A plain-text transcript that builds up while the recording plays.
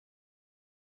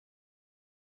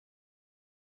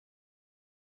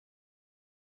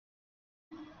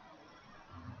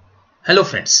Hello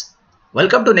friends,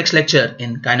 welcome to next lecture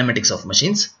in kinematics of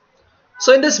machines.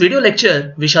 So in this video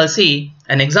lecture, we shall see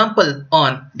an example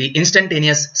on the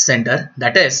instantaneous center,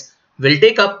 that is, we'll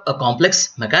take up a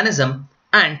complex mechanism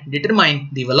and determine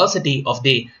the velocity of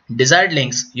the desired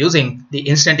links using the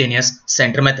instantaneous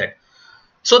center method.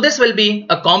 So this will be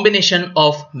a combination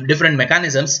of different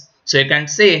mechanisms. So you can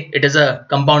say it is a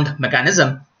compound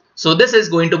mechanism. So this is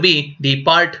going to be the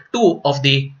part 2 of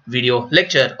the video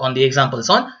lecture on the examples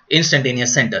on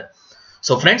instantaneous center.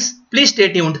 So friends, please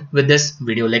stay tuned with this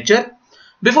video lecture.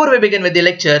 Before we begin with the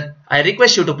lecture, I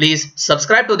request you to please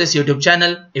subscribe to this YouTube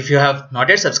channel if you have not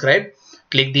yet subscribed.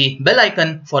 Click the bell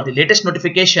icon for the latest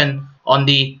notification on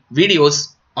the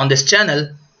videos on this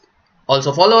channel.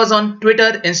 Also follow us on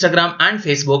Twitter, Instagram and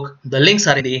Facebook. The links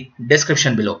are in the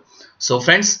description below. So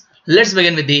friends, let's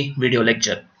begin with the video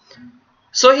lecture.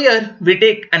 So here we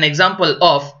take an example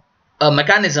of a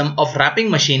mechanism of wrapping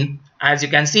machine, as you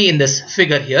can see in this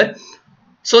figure here.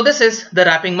 So this is the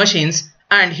wrapping machines,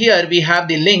 and here we have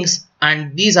the links,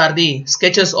 and these are the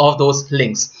sketches of those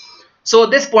links. So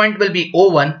this point will be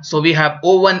O1. So we have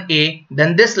O1A,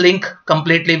 then this link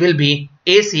completely will be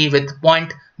AC with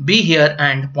point B here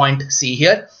and point C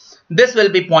here. This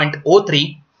will be point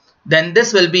O3. Then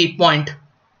this will be point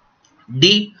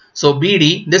D. So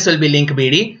BD, this will be link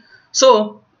BD.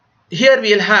 So here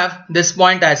we will have this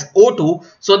point as O2.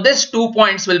 So these 2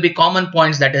 points will be common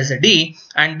points, that is D,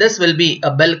 and this will be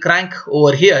a bell crank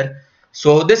over here.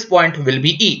 So this point will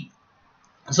be E.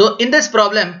 So in this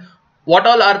problem, what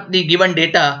all are the given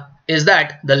data is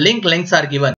that the link lengths are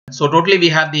given. So totally we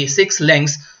have the 6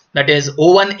 lengths, that is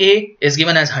O1A is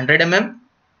given as 100 mm,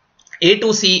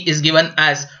 A2C is given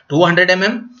as 200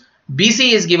 mm,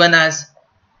 BC is given as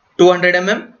 200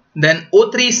 mm, then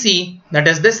O3C, that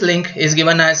is this link, is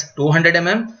given as 200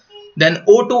 mm, then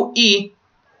O2E,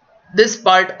 this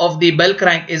part of the bell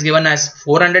crank is given as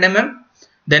 400 mm,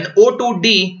 then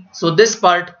O2D, so this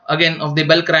part again of the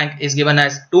bell crank is given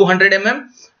as 200 mm,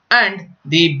 and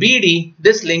the BD,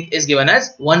 this link, is given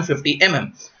as 150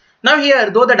 mm. Now here,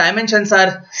 though the dimensions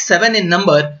are 7 in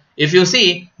number, if you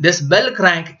see this bell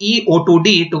crank E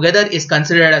O2D together is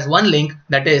considered as one link,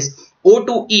 that is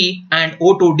O2E and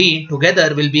O2D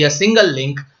together will be a single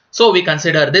link. So we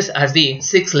consider this as the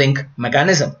 6 link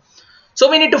mechanism. So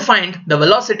we need to find the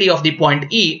velocity of the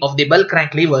point E of the bell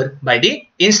crank lever by the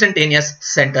instantaneous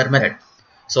center method.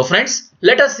 So friends,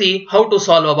 let us see how to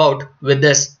solve about with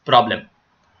this problem.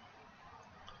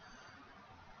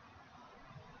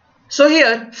 So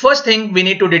here, first thing we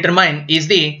need to determine is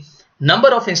the number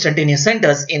of instantaneous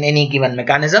centers in any given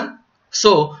mechanism.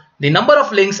 So the number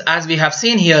of links, as we have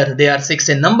seen here, they are 6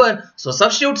 in number. So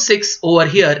substitute 6 over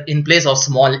here in place of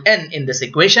small n in this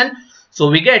equation.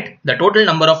 So we get the total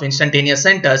number of instantaneous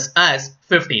centers as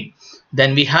 15.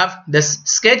 Then we have this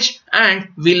sketch and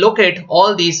we locate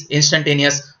all these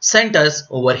instantaneous centers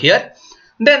over here.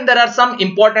 Then there are some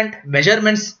important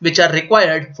measurements which are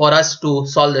required for us to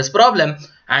solve this problem.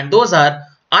 And those are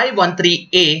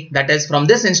I13A, that is from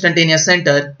this instantaneous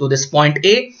center to this point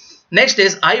A. Next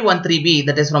is I13B,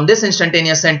 that is from this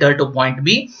instantaneous center to point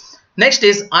B. Next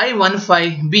is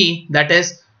I15B, that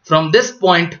is from this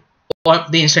point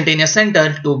of the instantaneous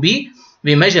center to B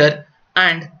we measure,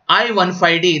 and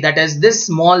I15D, that is this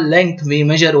small length we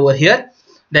measure over here.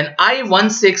 Then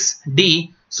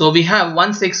I16D, so we have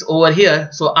 16 over here.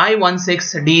 So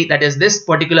I16D, that is this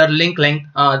particular link length,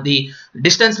 the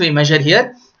distance we measure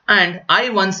here, and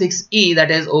I16E,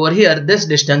 that is over here, this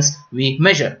distance we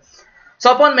measure.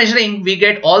 So upon measuring, we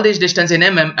get all this distance in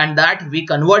mm, and that we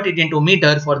convert it into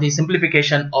meter for the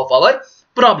simplification of our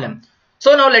problem.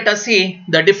 So now let us see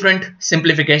the different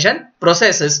simplification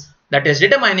processes, that is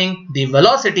determining the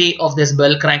velocity of this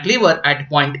bell crank lever at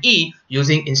point E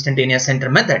using instantaneous center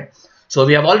method. So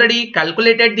we have already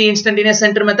calculated the instantaneous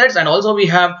center methods, and also we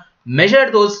have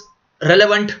measured those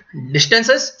relevant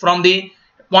distances from the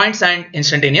points and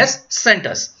instantaneous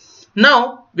centers.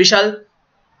 Now we shall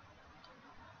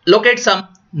locate some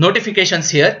notations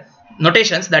here,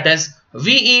 that is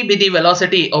VE be the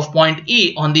velocity of point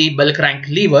E on the bell crank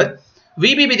lever,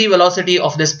 VB be the velocity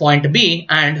of this point B,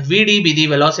 and VD be the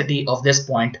velocity of this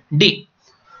point D.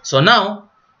 So now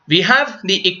we have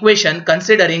the equation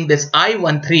considering this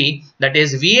I13, that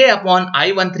is VA upon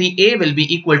I13A will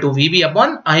be equal to VB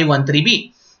upon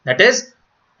I13B. That is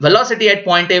velocity at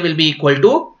point A will be equal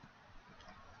to,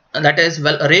 that is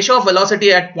ratio of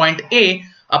velocity at point A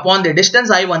upon the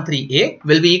distance I13A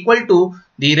will be equal to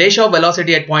the ratio of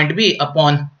velocity at point B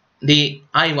upon the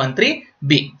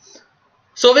I13B.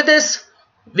 So with this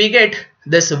we get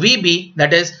this VB,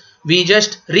 that is we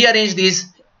just rearrange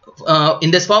these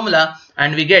in this formula,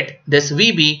 and we get this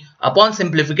VB upon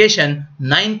simplification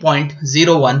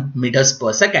 9.01 meters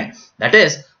per second. That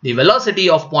is, the velocity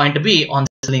of point B on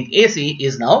this link AC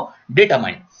is now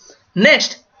determined.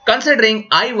 Next, considering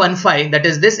I15, that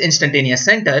is this instantaneous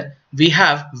center, we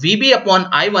have VB upon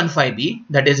I15B,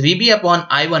 that is VB upon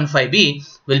I15B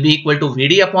will be equal to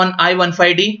VD upon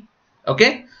I15D.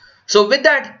 Okay. So with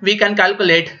that, we can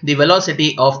calculate the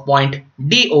velocity of point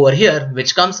D over here,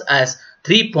 which comes as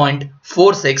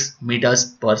 3.46 meters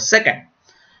per second.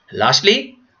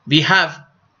 Lastly, we have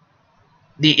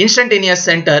the instantaneous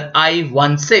center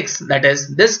I16, that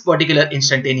is this particular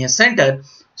instantaneous center.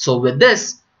 So with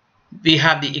this, we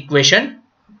have the equation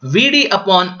VD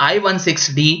upon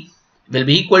I16D will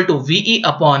be equal to VE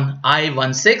upon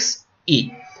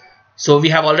I16E. So we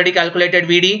have already calculated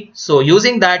VD. So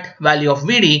using that value of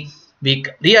VD, we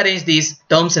rearrange these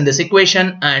terms in this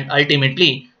equation, and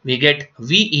ultimately we get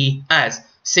VE as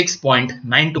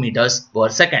 6.92 meters per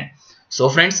second. So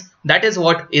friends, that is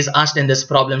what is asked in this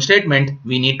problem statement.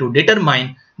 We need to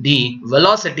determine the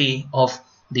velocity of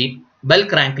the bell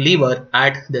crank lever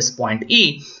at this point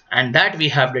E, and that we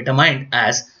have determined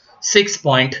as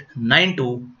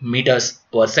 6.92 meters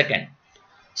per second.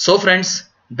 So friends,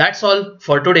 that's all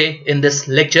for today in this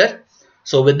lecture.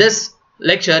 So with this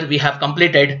lecture, we have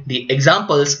completed the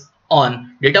examples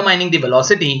on determining the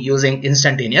velocity using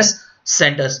instantaneous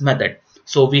centers method.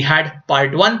 So we had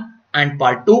part 1 and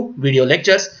part 2 video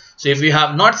lectures. So if you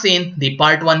have not seen the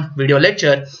part 1 video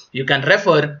lecture, you can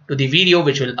refer to the video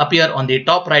which will appear on the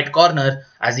top right corner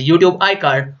as the YouTube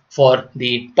iCard for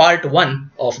the part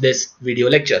 1 of this video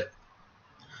lecture.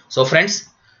 So friends,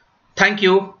 thank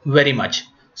you very much.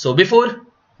 So before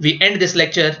we end this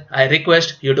lecture, I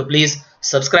request you to please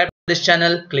subscribe to this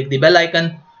channel, click the bell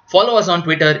icon, follow us on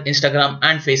Twitter, Instagram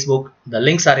and Facebook. The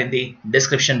links are in the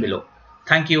description below.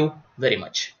 Thank you very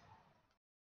much.